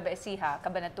mentioned Nueva Ecija,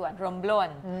 Cabanatuan,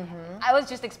 Romblon. I was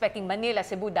just expecting Manila,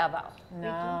 Cebu, Davao.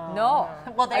 No.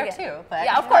 Well, there Again, too. But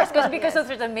yeah, of course, because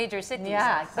those are the major cities.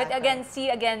 Yeah, But exactly.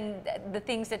 again, the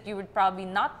things that you would probably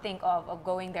not think of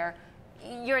going there.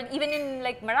 You're even in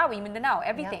like Marawi, Mindanao,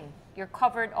 everything. You're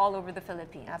covered all over the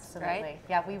Philippines. Absolutely. Right?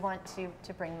 Yeah, we want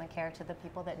to bring the care to the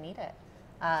people that need it.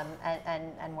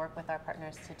 And work with our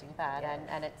partners to do that,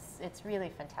 and it's really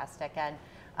fantastic. And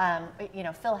you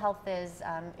know, PhilHealth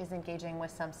is engaging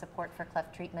with some support for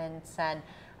cleft treatments, and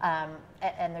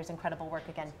there's incredible work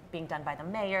again being done by the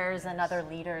mayors and other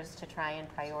leaders to try and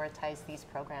prioritize these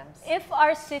programs. If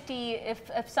our city,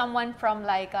 if someone from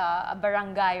like a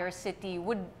barangay or city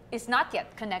is not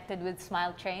yet connected with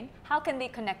Smile Train, how can they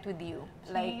connect with you?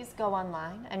 Please go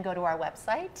online and go to our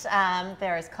website.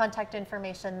 There is contact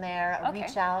information there. Okay.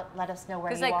 Reach out, let us know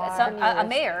where you Because are. like a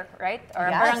mayor, right? Or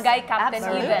Yes, a barangay captain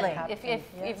absolutely. even.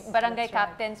 If barangay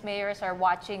captains, mayors are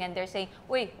watching and they're saying,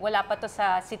 "Uy, wala pa to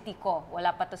sa city ko,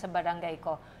 wala pa to sa barangay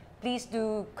ko." Please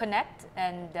do connect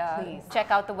and check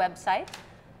out the website.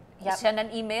 Yep. Send an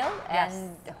email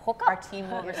and hook up. Our team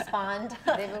will respond.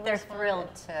 They're thrilled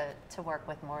to work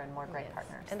with more and more great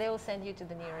partners. And they will send you to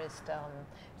the nearest,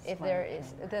 if there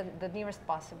is, the nearest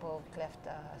possible cleft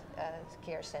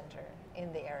care center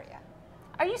in the area.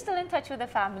 Are you still in touch with the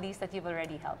families that you've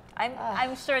already helped?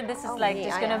 I'm sure this is like me,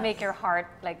 just I gonna am. make your heart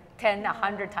like 10,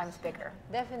 100 times bigger.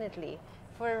 Definitely.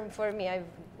 For me, I've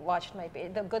watched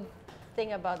the good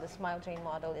thing about the Smile Train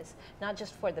model is not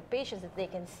just for the patients that they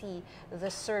can see the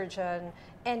surgeon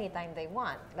anytime they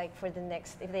want, like for the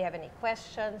next, if they have any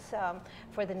questions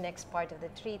for the next part of the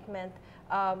treatment.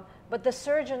 But the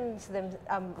surgeons,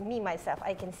 me, myself,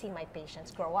 I can see my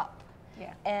patients grow up.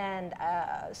 Yeah. And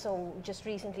so just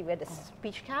recently we had a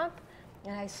speech camp,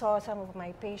 and I saw some of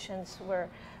my patients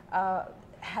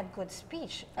had good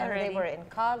speech, and they were in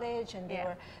college, and they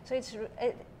were, so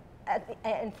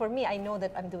and for me, I know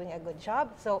that I'm doing a good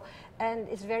job. So, and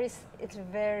it's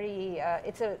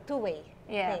a two-way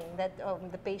thing that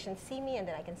the patients see me, and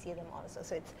then I can see them also.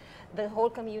 So the whole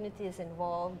community is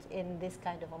involved in this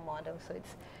kind of a model. So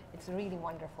it's really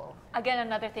wonderful. Again,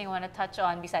 another thing I want to touch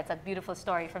on, besides that beautiful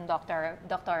story from Dr.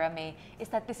 May, is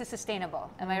that this is sustainable.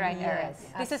 Am I right, Erin? Yes,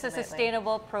 This is a absolutely.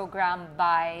 sustainable program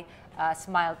by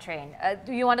Smile Train.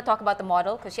 Do you want to talk about the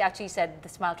model? Because she actually said the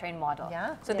Smile Train model.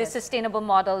 Yeah. So this sustainable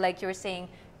model, like you were saying,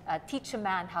 teach a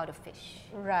man how to fish.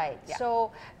 Right. Yeah.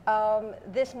 So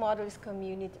this model is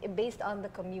based on the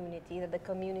community, that the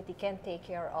community can take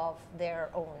care of their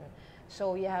own.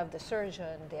 So you have the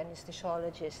surgeon, the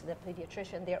anesthesiologist, the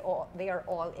pediatrician. They are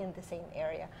all in the same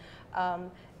area,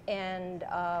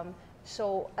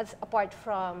 so apart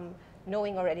from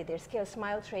knowing already their skills,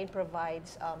 Smile Train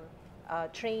provides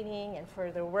training and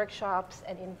further workshops,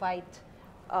 and invite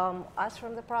us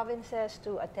from the provinces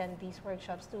to attend these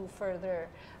workshops to further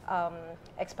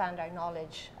expand our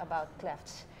knowledge about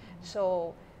clefts.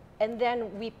 So, and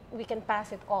then we can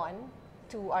pass it on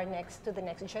to the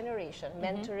next generation,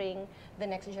 mentoring the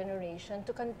next generation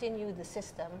to continue the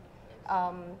system,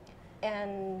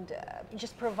 and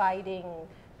just providing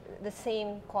the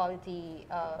same quality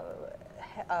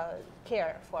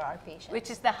care for our patients. Which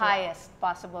is the highest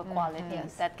possible quality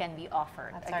that can be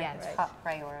offered. That's again, our top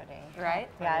priority. Right?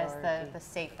 Yeah, it's the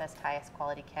safest, highest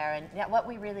quality care. And yeah, what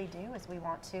we really do is we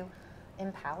want to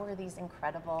empower these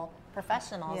incredible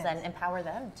professionals and empower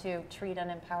them to treat and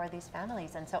empower these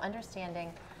families. And so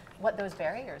understanding what those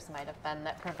barriers might have been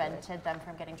that prevented them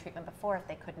from getting treatment before if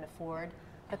they couldn't afford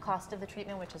the cost of the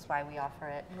treatment, which is why we offer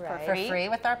it for free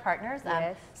with our partners.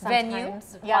 Venue,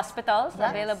 hospitals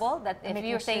available. That if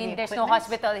you're saying there's no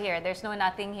hospital here, there's no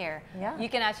nothing here, you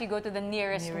can actually go to the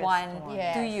nearest one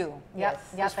to you.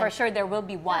 Because for sure there will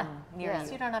be one near you.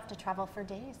 So you don't have to travel for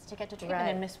days to get to treatment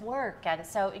and miss work. And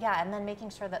so, and then making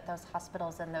sure that those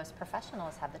hospitals and those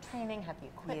professionals have the training, have the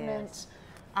equipment.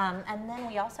 And then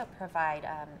we also provide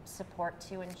support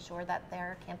to ensure that there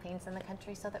are campaigns in the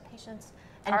country so that patients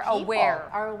are aware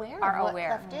of what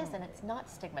cleft is, and it's not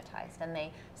stigmatized, and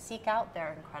they seek out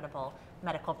their incredible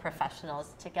medical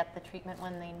professionals to get the treatment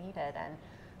when they need it.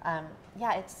 And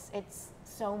it's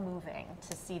so moving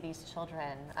to see these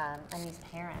children and these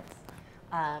parents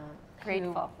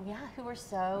grateful, who were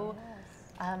so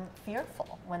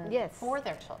fearful for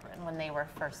their children when they were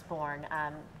first born,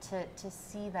 to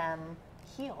see them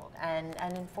healed and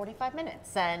in 45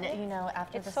 minutes, and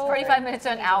after it's 45 minutes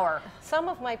to an hour. Some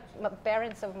of my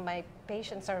parents of my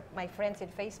patients are my friends in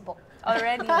Facebook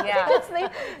already.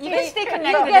 You can stay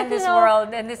connected in this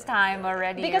world in this time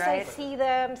already, because right? I see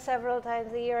them several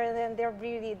times a year, and then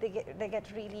they get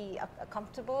really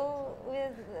comfortable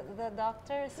with the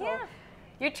doctor. So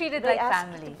you're treated like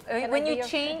family. When you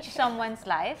change someone's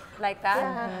life like that,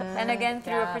 and again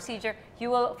through a procedure, you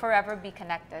will forever be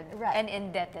connected and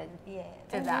indebted to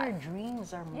and that. their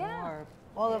dreams are more.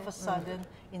 All of a sudden,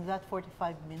 in that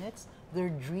 45 minutes, their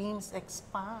dreams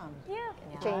expand.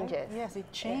 It changes. Yes,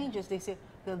 it changes. They say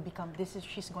they'll become.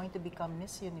 She's going to become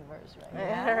Miss Universe,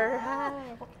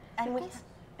 right? And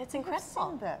it's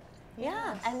incredible. That.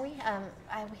 And we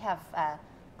have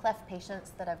cleft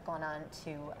patients that have gone on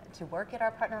to work at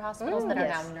our partner hospitals that are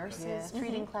now nurses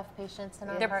treating cleft patients in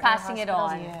our They're partner passing it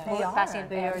on. hospitals.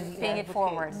 They are paying it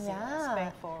forward.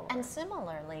 And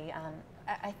similarly,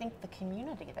 I think the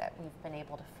community that we've been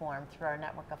able to form through our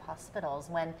network of hospitals,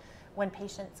 when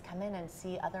patients come in and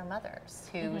see other mothers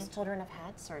whose children have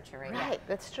had surgery. Right,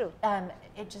 that's true.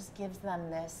 It just gives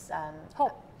them this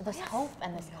hope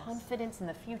and this confidence in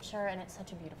the future, and it's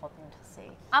such a beautiful thing to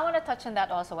see. I want to touch on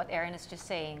that also, what Erin is just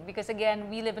saying, because again,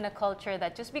 we live in a culture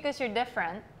that just because you're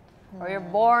different, or you're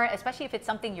born, especially if it's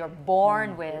something you're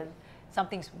born with,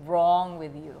 something's wrong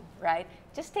with you, right?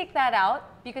 Just take that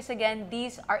out, because again,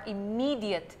 these are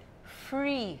immediate,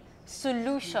 free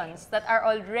solutions that are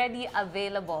already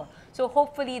available. So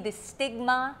hopefully this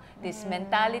stigma, this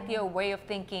mentality or way of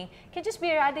thinking can just be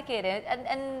eradicated.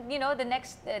 And the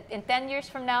next, in 10 years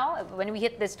from now, when we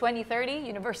hit this 2030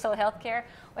 universal healthcare,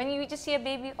 when you just see a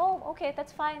baby, oh, okay,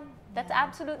 that's fine. That's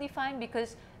absolutely fine,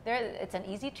 because it's an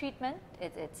easy treatment.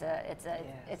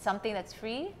 It's something that's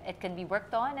free. It can be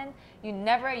worked on, and you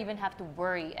never even have to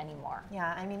worry anymore.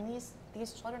 Yeah, I mean,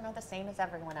 these children are the same as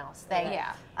everyone else. They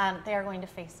are going to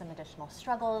face some additional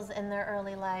struggles in their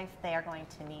early life. They are going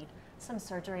to need some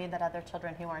surgery that other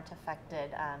children who aren't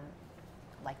affected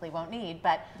likely won't need.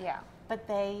 But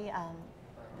they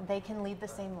can lead the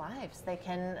same lives. They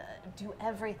can do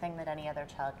everything that any other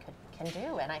child can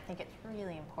do. And I think it's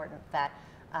really important that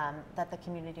the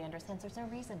community understands there's no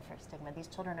reason for stigma. These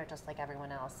children are just like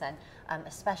everyone else, and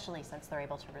especially since they're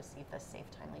able to receive this safe,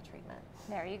 timely treatment.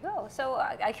 There you go. So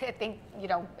I think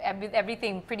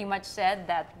everything pretty much said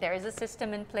that there is a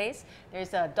system in place.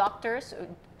 There's doctors.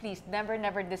 Please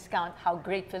never discount how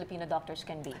great Filipino doctors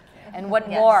can be. And what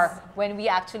more when we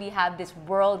actually have this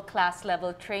world-class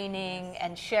level training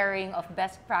and sharing of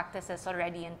best practices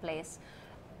already in place.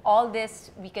 All this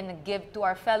we can give to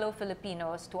our fellow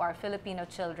Filipinos, to our Filipino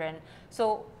children.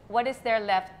 So what is there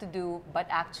left to do but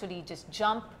actually just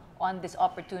jump on this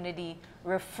opportunity,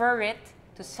 refer it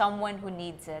to someone who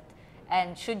needs it.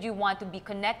 And should you want to be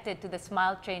connected to the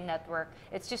Smile Train Network,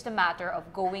 it's just a matter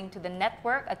of going to the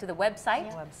network, to the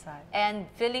website, and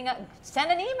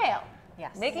send an email,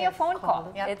 making a phone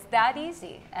call. It's that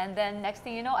easy. And then next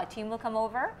thing you know, a team will come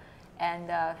over and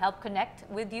help connect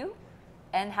with you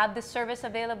and have this service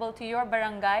available to your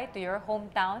barangay, to your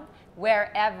hometown,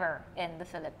 wherever in the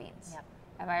Philippines.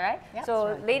 Am I right?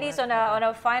 So ladies, on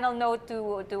a final note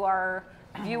to our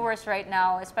viewers right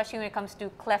now, especially when it comes to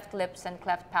cleft lips and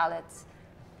cleft palates,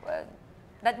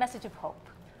 that message of hope.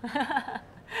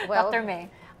 Well, Dr. May.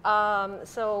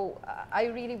 I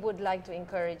really would like to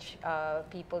encourage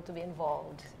people to be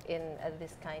involved in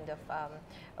this kind of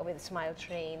with Smile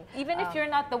Train. Even if you're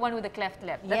not the one with the cleft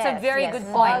lip. That's yes, a very yes. good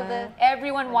point.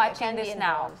 Everyone Everyone watching can be this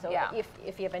now. involved. So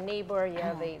if you have a neighbor, you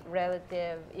have a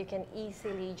relative, you can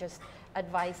easily just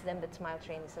advise them that Smile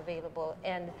Train is available,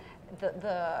 and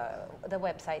the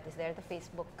website is there, the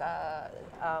Facebook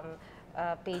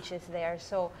page is there.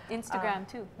 So Instagram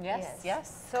too.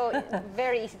 Yes. So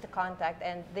very easy to contact,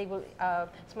 and they will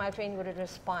Smile Train will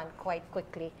respond quite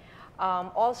quickly.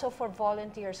 Also for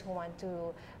volunteers who want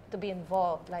to be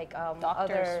involved, like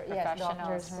doctors,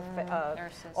 doctors,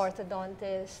 nurses,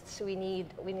 orthodontists. We need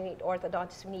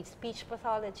orthodontists. We need speech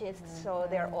pathologists. So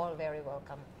they're all very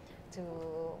welcome to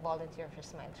volunteer for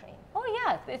Smile Train. Oh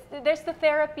yeah, there's the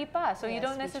therapy pa, so you Yes,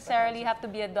 don't speech necessarily have to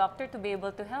be a doctor to be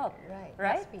able to help.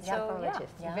 Right? Speech So,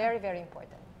 pathologists. yeah. Very, very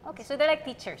important. Okay, so they're like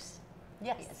teachers.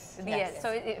 Yes. So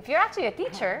if you're actually a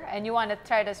teacher and you want to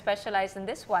try to specialize in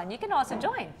this one, you can also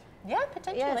join. Yeah,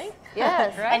 potentially.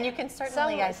 Yes. Right? And you can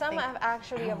certainly, Some have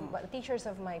actually teachers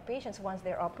of my patients, once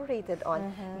they're operated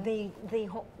on, they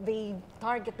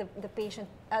target the patient,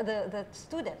 the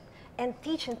student, and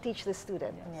teach the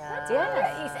student.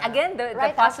 Yeah. Again, the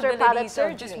Right after palate possibilities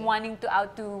of just surgery. wanting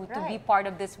to be part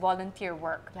of this volunteer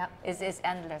work Yep. is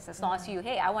endless. As long as you,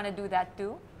 hey, I want to do that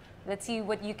too. Let's see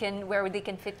what you can, where they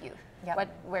can fit you, Yep.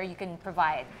 where you can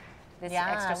provide this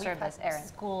extra we've service, had Erin.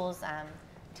 schools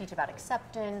teach about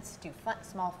acceptance, do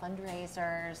small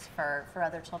fundraisers for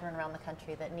other children around the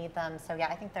country that need them. So yeah,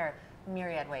 I think there are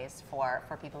myriad ways for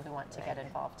people who want to get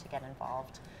involved to get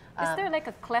involved. Is there like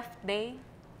a cleft day?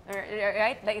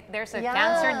 Right? Like there's a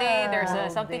cancer day, there's a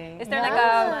something. Is there like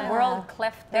a World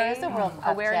Cleft Day? There is a World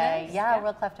Cleft Awareness? Day. Yeah,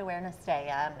 World Cleft Awareness Day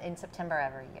in September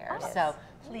every year. Oh, so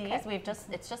please,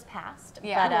 it's just passed.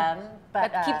 Yeah.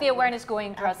 But keep the awareness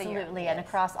going throughout the year. Absolutely, and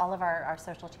across all of our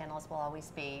social channels, we'll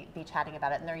always be chatting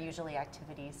about it, and there are usually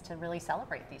activities to really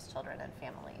celebrate these children and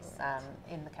families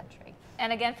in the country.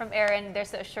 And again, from Erin,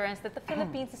 there's the assurance that the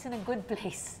Philippines is in a good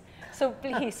place. So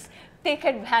please take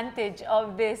advantage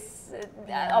of this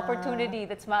opportunity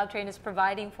that Smile Train is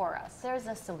providing for us. There's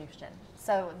a solution.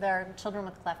 So there are children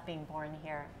with cleft being born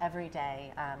here every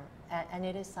day, and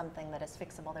it is something that is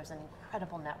fixable. There's an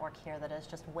incredible network here that is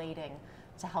just waiting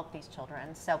to help these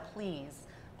children. So please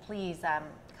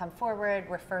come forward,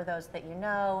 refer those that you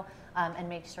know, and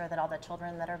make sure that all the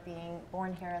children that are being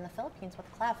born here in the Philippines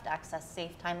with cleft access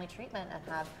safe, timely treatment and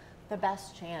have the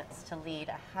best chance to lead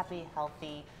a happy,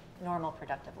 healthy, normal,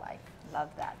 productive life. Love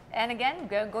that. And again,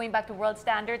 going back to world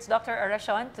standards, Dr.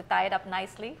 Aracion, to tie it up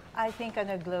nicely. I think on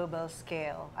a global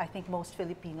scale, I think most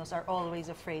Filipinos are always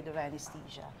afraid of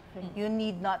anesthesia. You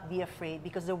need not be afraid,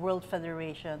 because the World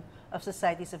Federation of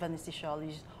Societies of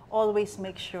Anesthesiologists always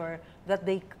make sure that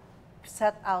they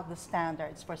set out the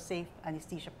standards for safe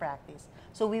anesthesia practice.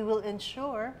 So we will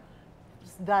ensure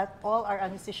that all our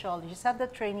anesthesiologists have the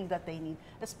training that they need,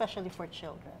 especially for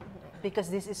children,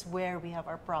 because this is where we have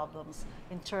our problems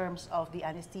in terms of the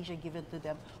anesthesia given to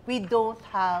them. We don't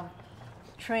have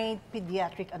trained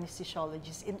pediatric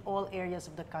anesthesiologists in all areas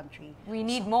of the country. We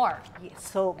need more. Yes,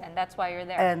 so, And that's why you're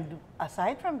there. and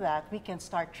aside from that, we can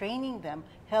start training them,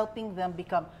 helping them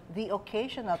become the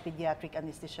occasional pediatric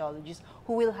anesthesiologists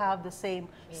who will have the same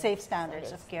safe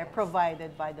standards of care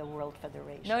provided by the World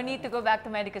Federation. No need to go back to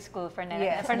medical school for,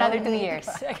 Yes, for another no 2 need. years.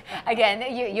 Again,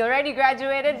 you already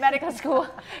graduated medical school,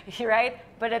 right?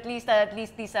 But at least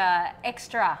these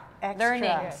extra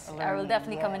learnings will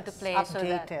definitely come into play. So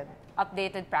that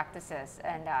updated practices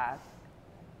and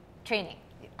training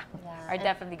are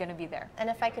definitely going to be there. And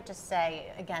if I could just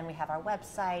say, again, we have our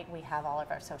website, we have all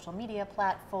of our social media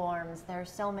platforms. There are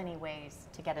so many ways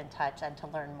to get in touch and to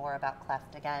learn more about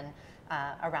cleft. Again,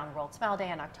 around World Smile Day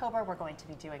in October, we're going to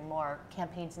be doing more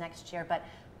campaigns next year, but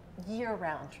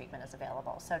year-round treatment is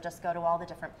available. So just go to all the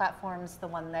different platforms, the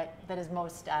one that is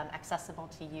most accessible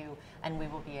to you, and we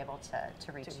will be able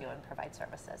to reach you and provide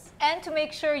services. And to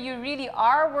make sure you really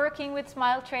are working with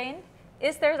Smile Train,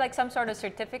 is there like some sort of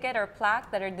certificate or plaque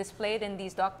that are displayed in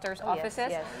these doctors' offices?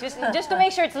 Yes. Just to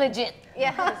make sure it's legit.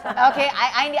 Yeah. Okay,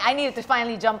 I need to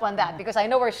finally jump on that, because I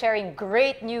know we're sharing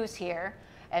great news here,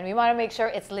 and we want to make sure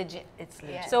it's legit. It's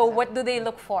legit. So what do they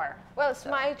look for? Well,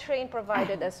 Smile Train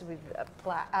provided us with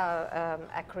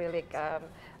acrylic.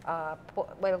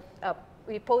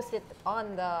 We post it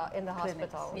in the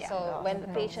hospital. Yeah. So when the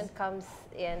patient comes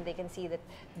in, they can see that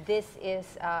this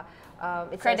is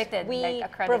Accredited, we like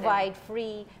accredited. provide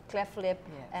free cleft lip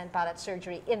and palate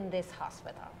surgery in this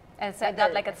hospital. And it's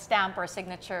got like a stamp or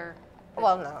signature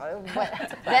Well, no.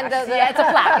 Then it's a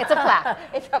plaque. It's a plaque.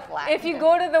 It's a plaque. If you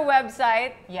go to the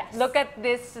website, Yes. look at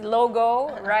this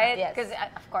logo, right? Yes. Because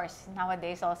of course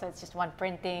nowadays also it's just one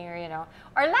printing, or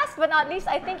Or last but not least,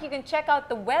 I think you can check out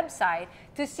the website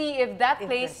to see if that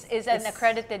place is an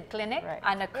accredited clinic, Right.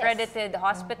 an accredited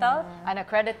hospital, an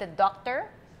accredited doctor.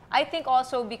 I think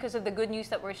also because of the good news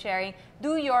that we're sharing,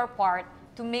 do your part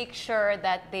to make sure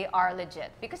that they are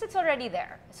legit, because it's already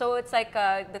there. So it's like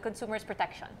the consumer's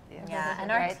protection. Yeah,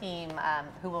 and our Right. team,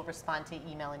 who will respond to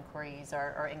email inquiries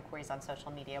or inquiries on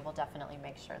social media, will definitely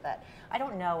make sure that I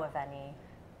don't know of any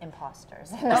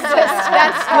imposters.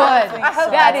 That's good. I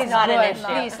hope That that's is not an good. issue.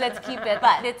 Please, let's keep it.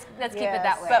 But- let's keep it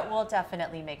that way. But we'll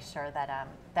definitely make sure that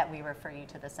that we refer you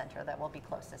to the center that will be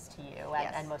closest to you and,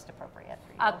 Yes. and most appropriate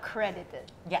for you.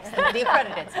 Accredited. Yes, the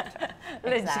accredited center.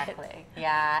 Legit. Exactly.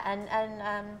 Yeah,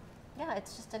 and yeah,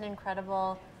 it's just an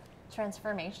incredible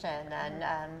transformation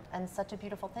and such a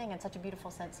beautiful thing and such a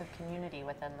beautiful sense of community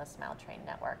within the Smile Train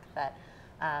network that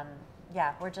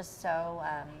yeah, we're just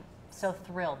so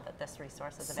thrilled that this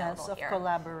resource is available Sense of here.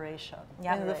 collaboration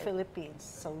Yeah. in the Right. Philippines.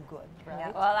 So good, right?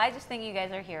 Yeah. Well, I just think you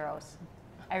guys are heroes.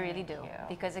 I really do. you.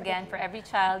 Because again, for every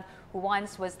child who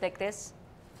once was like this,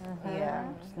 Yeah.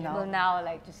 will now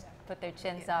like just put their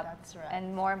chins up. that's right.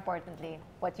 And more importantly,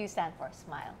 what you stand for,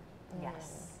 smile.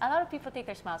 Yes. A lot of people take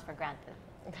their smiles for granted.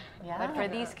 Yeah. But for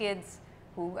these kids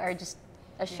who are just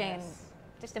ashamed,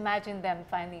 just imagine them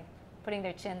finally putting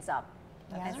their chins up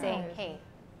and That's saying, right. hey,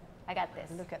 I got this.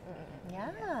 Look at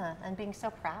Yeah, and being so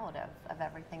proud of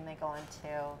everything they go on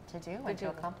to do and to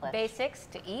accomplish. Basics,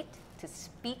 to eat, to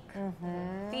speak,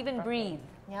 to even breathe.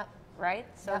 Yep. Right?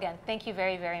 So Yep. again, thank you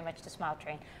very, very much to Smile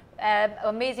Train.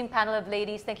 Amazing panel of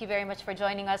ladies. Thank you very much for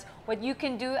joining us. What you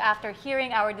can do after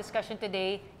hearing our discussion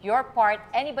today, your part,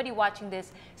 anybody watching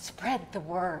this, spread the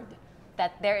word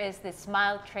that there is this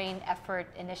Smile Train effort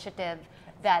initiative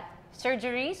that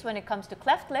surgeries when it comes to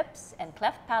cleft lips and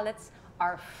cleft palates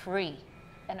are free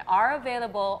and are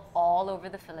available all over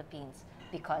the Philippines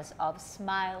because of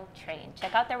Smile Train.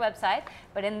 Check out their website.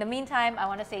 But in the meantime, I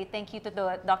want to say thank you to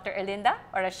Dr. Erlinda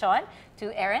Oracion,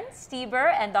 to Erin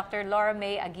Steber, and Dr. Laura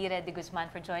May Aguirre de Guzman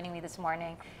for joining me this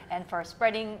morning and for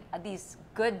spreading these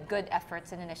good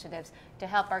efforts and initiatives to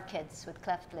help our kids with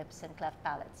cleft lips and cleft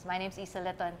palates. My name is Isa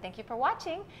Leton. Thank you for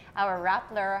watching our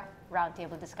Rappler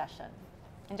Roundtable discussion.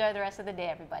 Enjoy the rest of the day,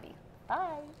 everybody.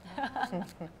 Bye.